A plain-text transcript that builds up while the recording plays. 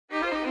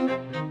Hello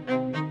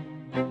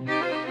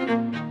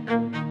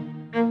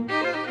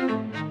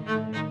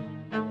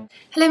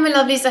my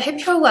lovelies, I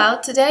hope you're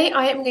well. Today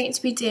I am going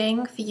to be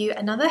doing for you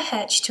another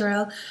hair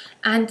tutorial,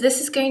 and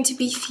this is going to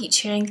be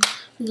featuring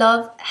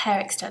Love hair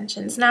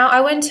extensions. Now, I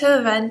went to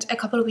an event a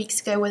couple of weeks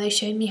ago where they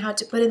showed me how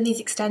to put in these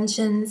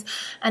extensions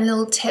and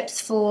little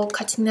tips for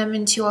cutting them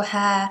into your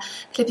hair,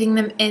 clipping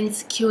them in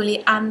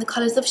securely, and the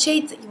colours of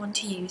shades that you want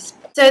to use.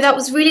 So that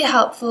was really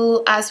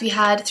helpful, as we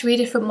had 3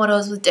 different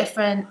models with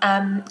different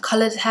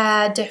coloured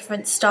hair,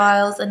 different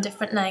styles and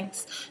different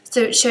lengths.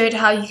 So it showed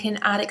how you can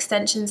add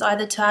extensions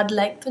either to add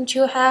length onto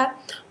your hair,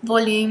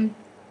 volume,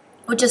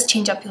 or just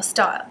change up your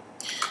style.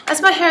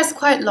 As my hair is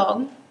quite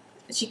long,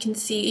 as you can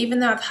see, even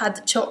though I've had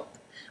the chop,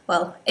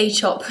 well, a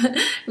chop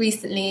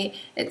recently,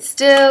 it's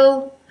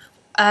still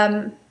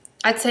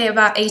I'd say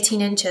about 18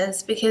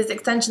 inches, because the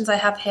extensions I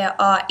have here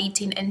are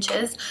 18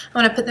 inches. And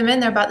when I put them in,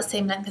 they're about the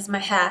same length as my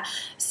hair.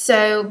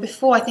 So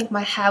before, I think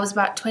my hair was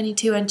about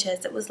 22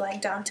 inches. It was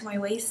like down to my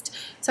waist.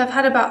 So I've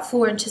had about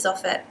 4 inches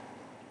off it.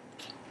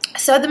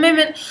 So at the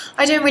moment,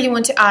 I don't really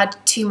want to add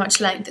too much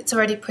length. It's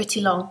already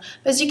pretty long.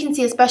 But as you can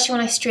see, especially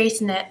when I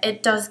straighten it,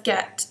 it does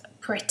get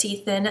pretty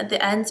thin at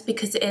the ends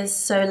because it is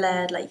so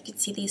layered. Like you can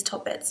see, these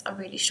top bits are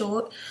really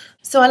short.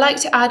 So I like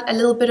to add a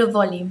little bit of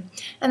volume.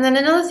 And then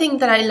another thing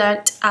that I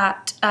learnt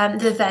at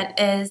the event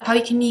is how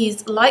you can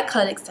use light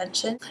colored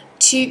extension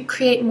to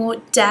create more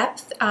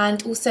depth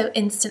and also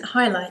instant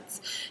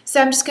highlights.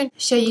 So I'm just going to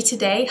show you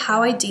today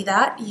how I do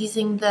that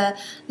using the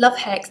Love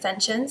hair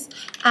extensions.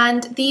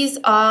 And these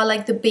are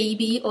like the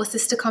baby or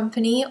sister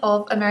company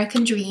of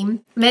American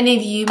Dream. Many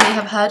of you may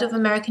have heard of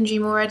American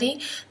Dream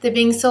already. They're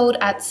being sold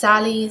at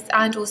Sally's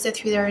and also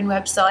through their own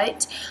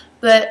website.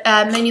 But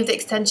many of the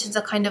extensions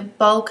are kind of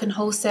bulk and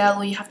wholesale,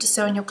 where you have to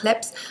sew in your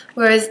clips,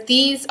 whereas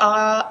these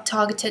are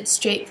targeted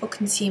straight for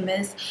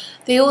consumers.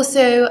 They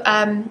also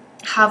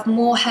have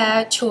more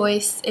hair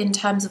choice in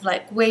terms of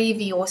like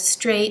wavy or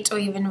straight or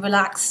even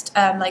relaxed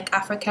like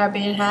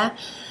Afro-Caribbean hair,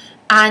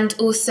 and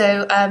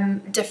also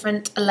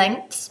different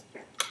lengths.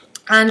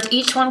 And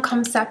each one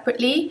comes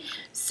separately.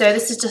 So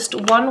this is just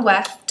one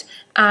weft,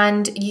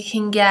 and you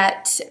can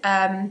get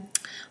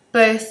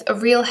both a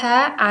real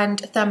hair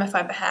and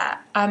Thermofibre hair.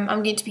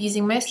 I'm going to be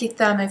using mostly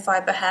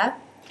Thermofibre hair.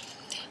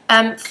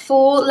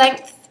 For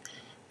length,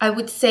 I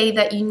would say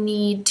that you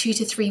need 2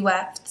 to 3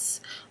 wefts,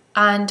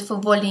 and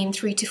for volume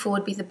 3 to 4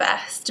 would be the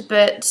best,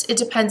 but it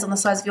depends on the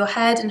size of your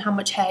head and how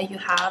much hair you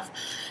have.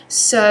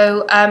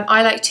 So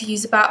I like to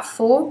use about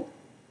 4.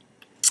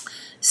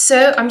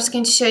 So I'm just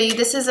going to show you,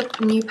 this is a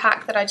new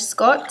pack that I just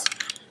got,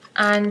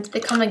 and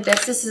they come like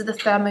this. This is the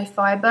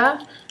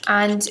Thermofibre,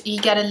 and you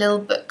get a little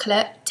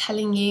booklet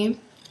telling you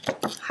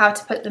how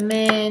to put them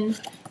in,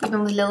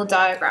 even with little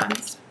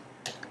diagrams.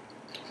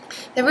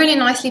 They're really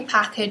nicely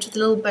packaged with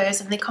little bows,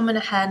 and they come in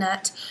a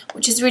hairnet,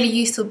 which is really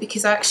useful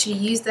because I actually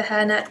use the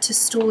hairnet to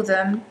store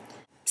them.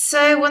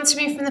 So once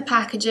removed from the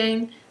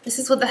packaging, this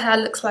is what the hair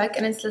looks like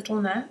in its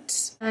little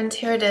net. And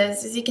here it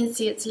is. As you can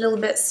see, it's a little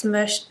bit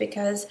smushed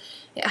because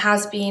it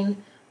has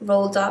been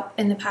rolled up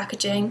in the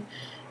packaging.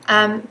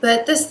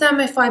 But this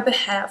Thermofibre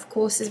hair, of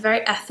course, is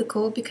very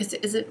ethical because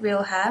it isn't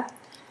real hair.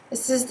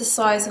 This is the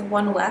size of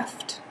one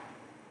weft,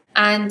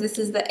 and this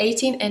is the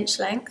 18-inch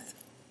length.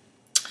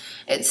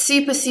 It's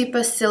super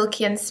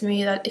silky and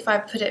smooth. If I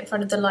put it in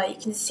front of the light,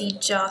 you can see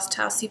just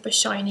how super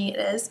shiny it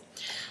is.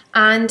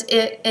 And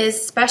it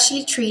is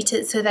specially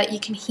treated so that you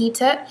can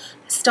heat it,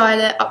 style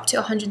it up to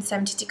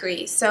 170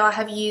 degrees. So I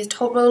have used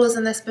hot rollers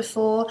on this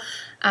before,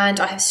 and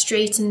I have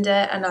straightened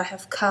it and I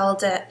have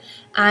curled it,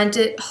 and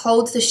it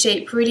holds the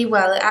shape really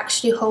well. It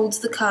actually holds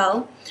the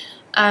curl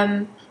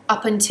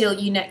up until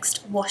you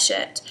next wash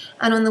it.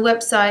 And on the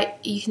website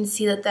you can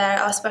see that there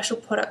are special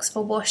products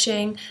for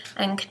washing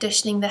and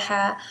conditioning the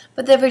hair,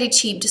 but they're really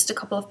cheap, just a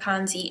couple of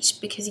pounds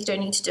each, because you don't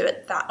need to do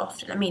it that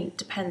often. I mean, it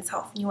depends how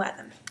often you wear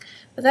them.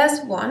 But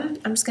there's one.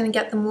 I'm just going to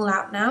get them all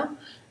out now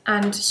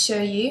and show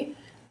you.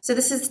 So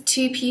this is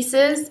 2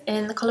 pieces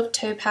in the colour of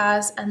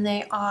topaz, and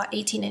they are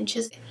 18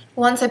 inches.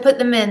 Once I put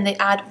them in, they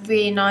add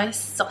really nice,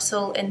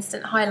 subtle,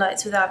 instant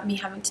highlights without me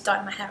having to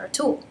dye my hair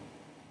at all.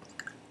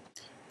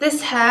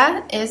 This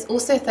hair is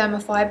also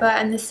Thermofibre,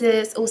 and this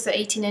is also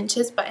 18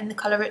 inches, but in the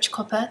colour Rich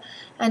Copper.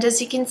 And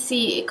as you can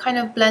see, it kind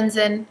of blends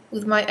in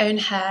with my own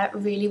hair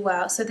really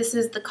well. So this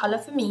is the colour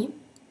for me,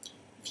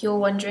 if you're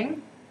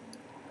wondering.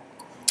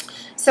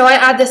 So I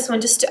add this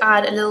one just to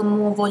add a little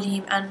more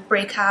volume and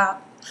break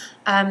out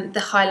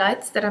the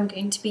highlights that I'm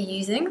going to be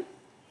using.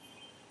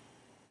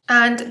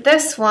 And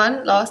this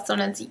one, last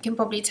one, as you can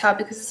probably tell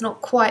because it's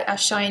not quite as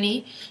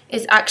shiny,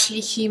 is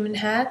actually human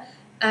hair.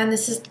 And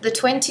this is the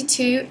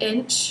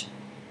 22-inch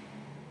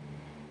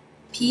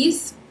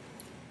piece,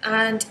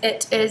 and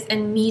it is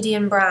in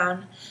medium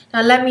brown.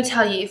 Now let me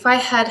tell you, if I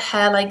had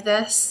hair like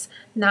this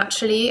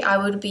naturally, I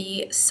would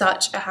be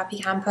such a happy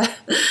camper.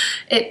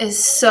 It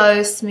is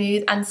so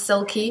smooth and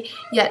silky,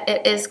 yet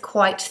it is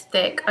quite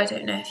thick. I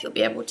don't know if you'll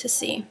be able to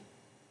see.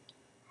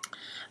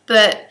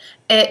 but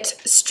it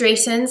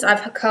straightens.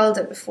 I've curled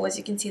it before, as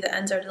you can see the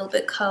ends are a little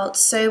bit curled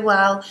so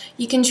well.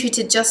 You can treat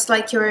it just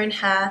like your own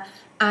hair,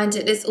 and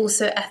it is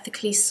also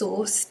ethically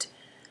sourced.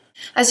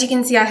 As you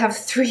can see, I have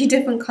 3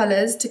 different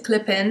colours to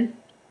clip in,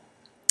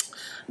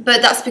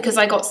 but that's because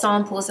I got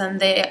samples and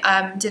they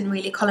didn't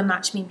really colour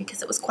match me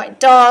because it was quite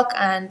dark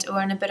and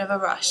we're in a bit of a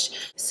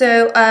rush.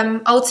 So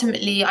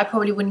ultimately I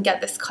probably wouldn't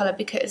get this colour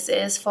because it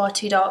is far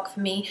too dark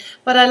for me,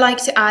 but I like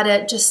to add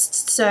it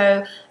just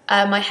so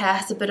my hair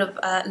has a bit of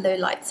low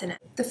lights in it.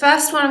 The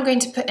first one I'm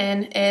going to put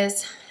in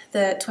is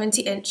the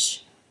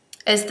 20-inch.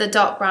 Is the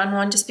dark brown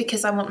one, just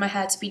because I want my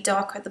hair to be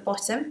darker at the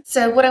bottom.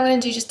 So what I'm going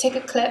to do is just take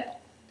a clip,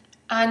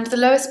 and the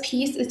lowest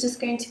piece is just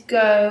going to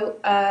go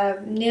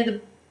near the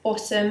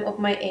bottom of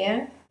my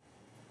ear.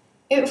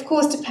 It of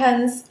course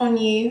depends on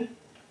you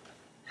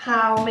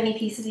how many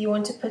pieces you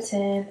want to put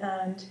in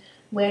and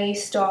where you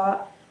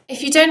start.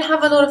 If you don't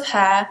have a lot of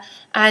hair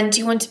and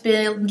you want to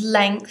build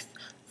length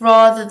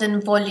rather than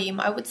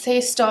volume, I would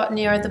say start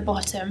nearer the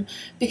bottom,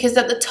 because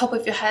at the top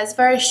of your hair is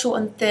very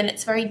short and thin.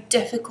 It's very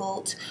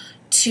difficult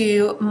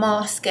to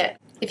mask it.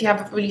 If you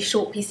have a really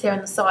short piece here on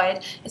the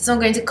side, it's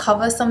not going to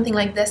cover something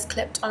like this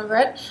clipped under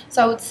it.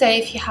 So I would say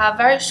if you have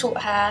very short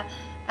hair,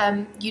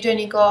 you'd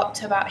only go up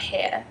to about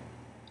here,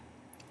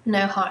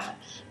 no higher.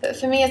 But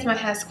for me, as my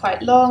hair is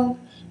quite long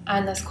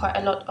and there's quite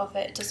a lot of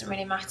it, it doesn't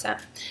really matter.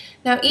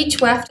 Now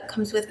each weft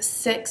comes with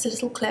 6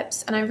 little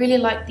clips, and I really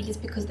like these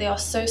because they are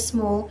so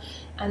small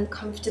and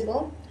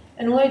comfortable.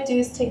 And all I do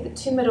is take the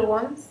 2 middle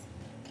ones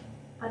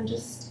and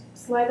just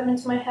slide them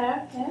into my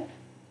hair here,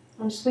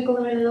 and just wiggle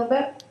them in a little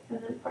bit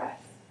and then press.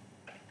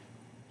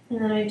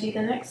 And then I do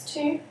the next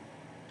 2.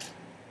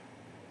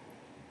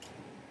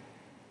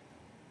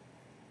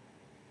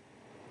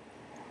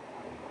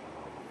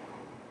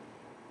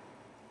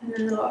 And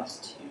then the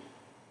last 2.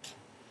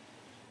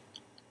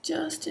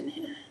 Just in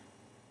here.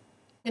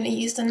 I'm going to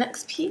use the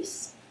next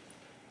piece.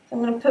 So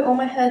I'm going to put all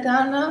my hair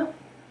down now.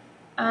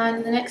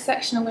 And the next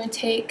section I'm going to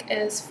take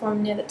is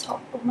from near the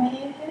top of my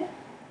ear here.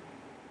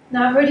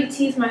 Now I've already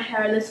teased my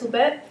hair a little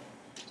bit,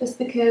 just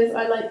because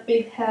I like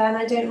big hair and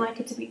I don't like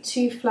it to be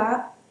too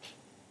flat.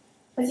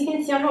 As you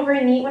can see, I'm not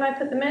very neat when I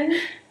put them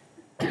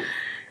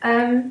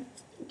in,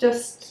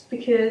 just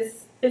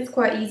because it's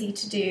quite easy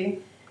to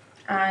do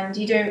and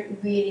you don't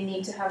really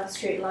need to have a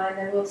straight line,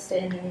 they will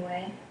stay in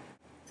anyway.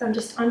 So I'm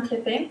just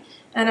unclipping,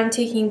 and I'm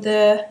taking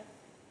the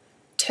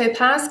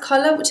topaz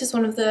colour, which is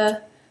one of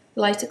the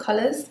lighter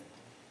colours.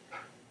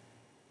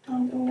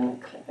 I'm going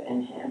to clip it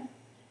in here.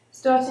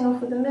 Starting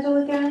off with the middle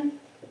again,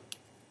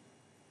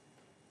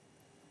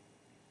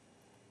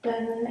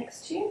 then the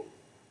next 2.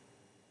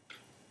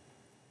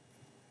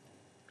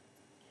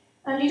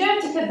 And you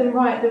don't have to clip them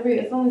right at the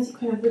root, as long as you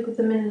kind of wiggle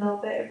them in a little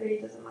bit, it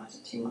really doesn't matter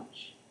too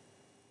much.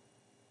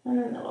 And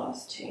then the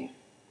last 2.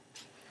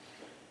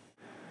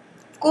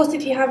 Of course,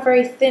 if you have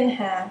very thin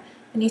hair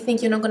and you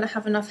think you're not going to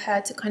have enough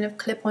hair to kind of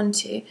clip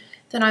onto,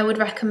 then I would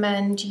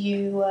recommend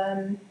you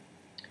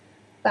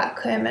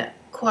backcomb it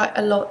quite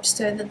a lot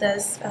so that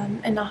there's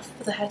enough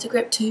for the hair to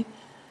grip to.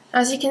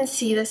 As you can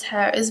see, this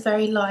hair is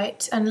very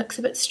light and looks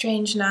a bit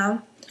strange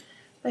now,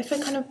 but if I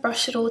kind of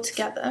brush it all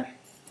together,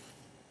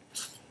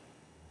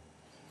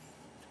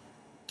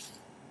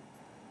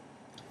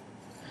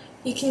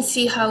 you can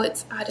see how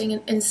it's adding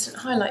an instant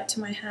highlight to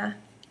my hair.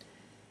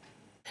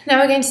 Now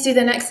we're going to do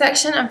the next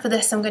section, and for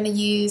this I'm going to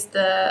use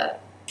the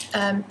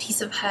piece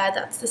of hair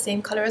that's the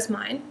same colour as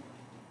mine,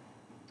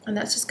 and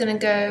that's just going to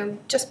go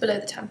just below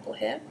the temple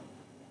here.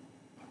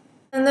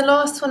 And the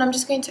last one, I'm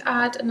just going to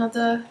add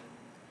another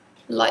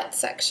light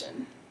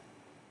section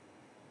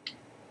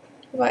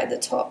right at the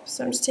top.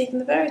 So I'm just taking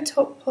the very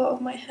top part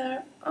of my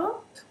hair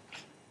up.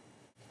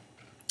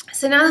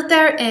 So now that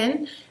they're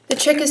in, the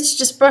trick is to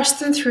just brush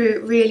them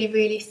through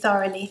really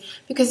thoroughly,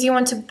 because you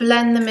want to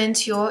blend them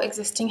into your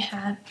existing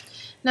hair.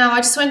 Now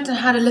I just went and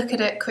had a look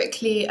at it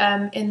quickly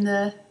in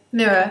the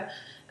mirror,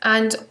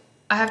 and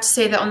I have to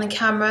say that on the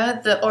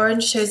camera the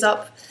orange shows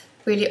up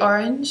really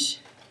orange.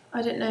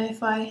 I don't know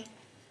if I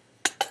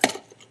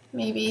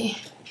maybe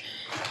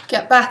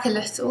get back a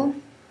little.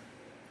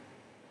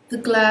 The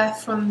glare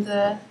from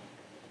the,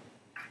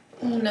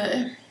 oh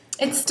no,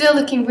 it's still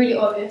looking really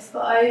obvious,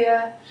 but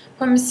I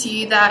promise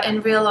you that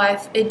in real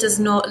life it does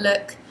not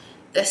look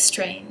this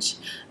strange.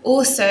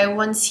 Also,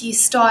 once you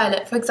style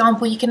it, for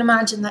example, you can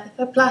imagine that if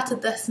I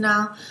plaited this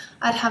now,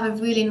 I'd have a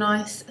really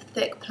nice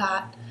thick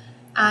plait,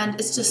 and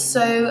it's just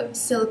so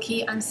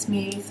silky and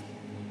smooth.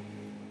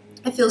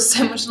 It feels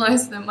so much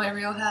nicer than my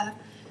real hair.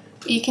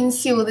 But you can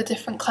see all the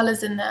different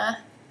colours in there,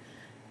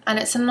 and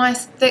it's a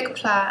nice thick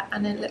plait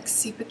and it looks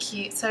super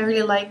cute. So I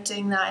really like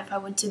doing that if I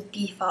want to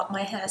beef up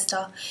my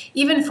hairstyle.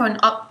 Even for an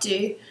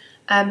updo,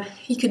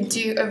 you could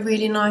do a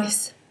really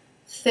nice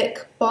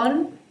thick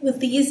bun with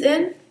these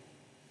in,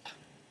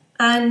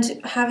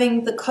 and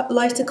having the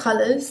lighter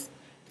colours,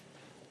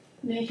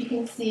 you know, if you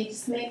can see,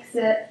 just makes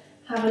it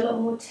have a lot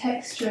more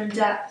texture and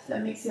depth,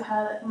 and makes your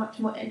hair look much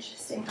more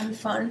interesting and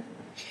fun.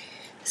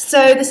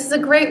 So this is a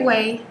great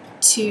way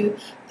to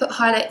put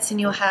highlights in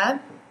your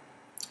hair.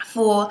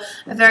 for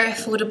a very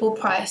affordable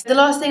price. The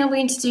last thing I'm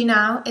going to do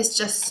now is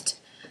just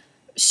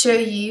show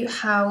you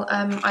how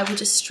I will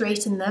just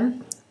straighten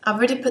them. I've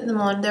already put them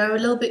on. They're a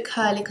little bit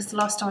curly because the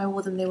last time I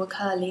wore them they were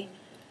curly.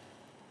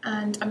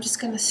 And I'm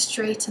just going to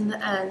straighten the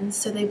ends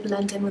so they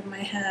blend in with my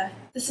hair.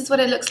 This is what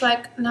it looks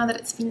like now that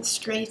it's been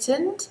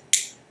straightened.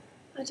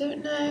 I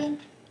don't know.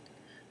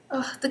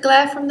 Oh, the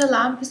glare from the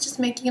lamp is just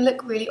making it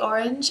look really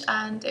orange,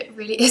 and it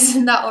really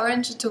isn't that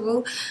orange at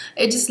all.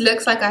 It just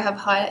looks like I have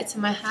highlights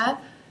in my hair.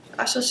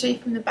 I shall show you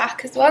from the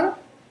back as well.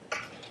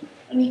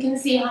 And you can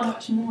see how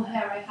much more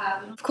hair I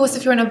have. Of course,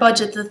 if you're on a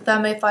budget, the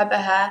Thermofibre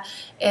hair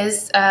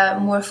is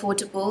more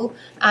affordable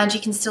and you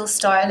can still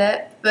style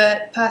it.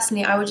 But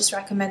personally, I would just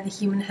recommend the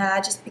human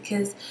hair just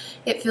because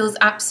it feels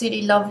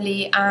absolutely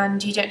lovely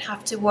and you don't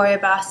have to worry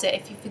about it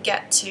if you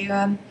forget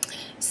to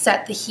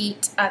set the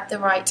heat at the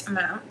right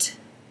amount.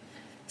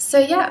 So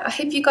yeah, I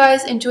hope you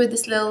guys enjoyed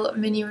this little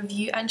mini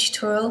review and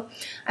tutorial.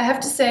 I have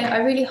to say I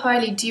really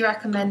highly do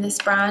recommend this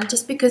brand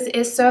just because it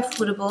is so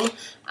affordable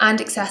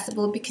and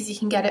accessible because you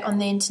can get it on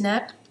the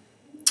internet.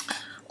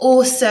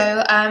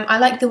 Also, I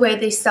like the way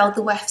they sell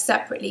the wefts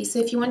separately. So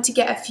if you want to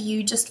get a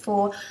few just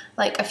for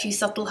like a few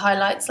subtle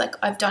highlights like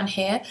I've done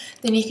here,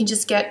 then you can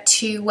just get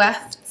 2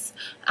 wefts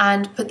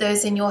and put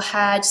those in your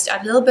hair, just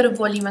add a little bit of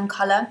volume and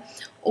colour.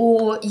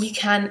 Or you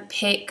can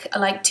pick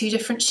like 2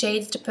 different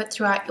shades to put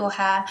throughout your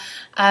hair,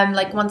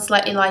 like one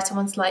slightly lighter,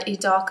 one slightly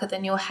darker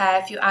than your hair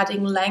if you're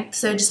adding length,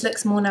 so it just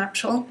looks more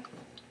natural.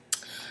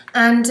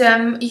 And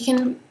you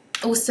can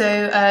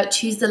also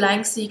choose the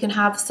length, so you can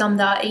have some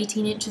that are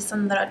 18 inches,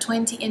 some that are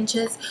 20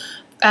 inches.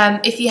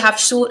 If you have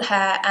short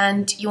hair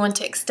and you want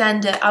to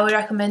extend it, I would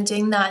recommend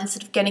doing that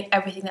instead of getting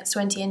everything that's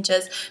 20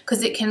 inches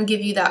because it can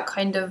give you that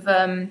kind of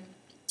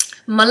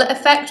mullet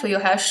effect where your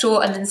hair is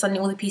short and then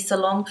suddenly all the pieces are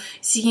long.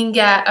 So you can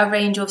get a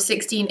range of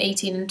 16,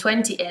 18 and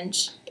 20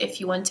 inch if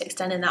you want to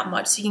extend it that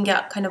much. So you can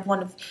get kind of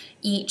one of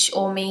each,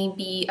 or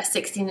maybe a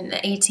 16 and an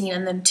 18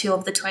 and then 2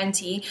 of the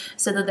 20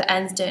 so that the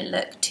ends don't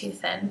look too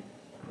thin.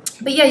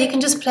 But yeah, you can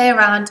just play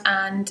around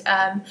and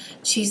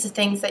choose the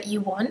things that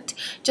you want.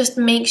 Just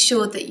make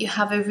sure that you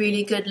have a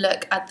really good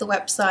look at the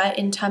website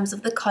in terms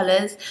of the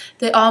colours.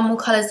 There are more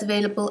colours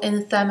available in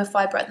the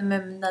Thermofibre at the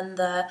moment than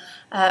the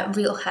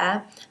real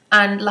hair.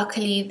 And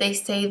luckily they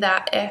say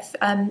that if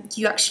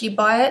you actually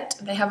buy it,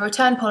 they have a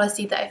return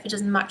policy that if it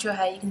doesn't match your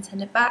hair, you can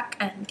send it back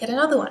and get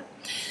another one.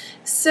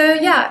 So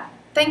yeah,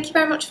 thank you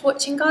very much for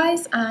watching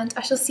guys, and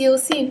I shall see you all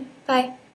soon. Bye.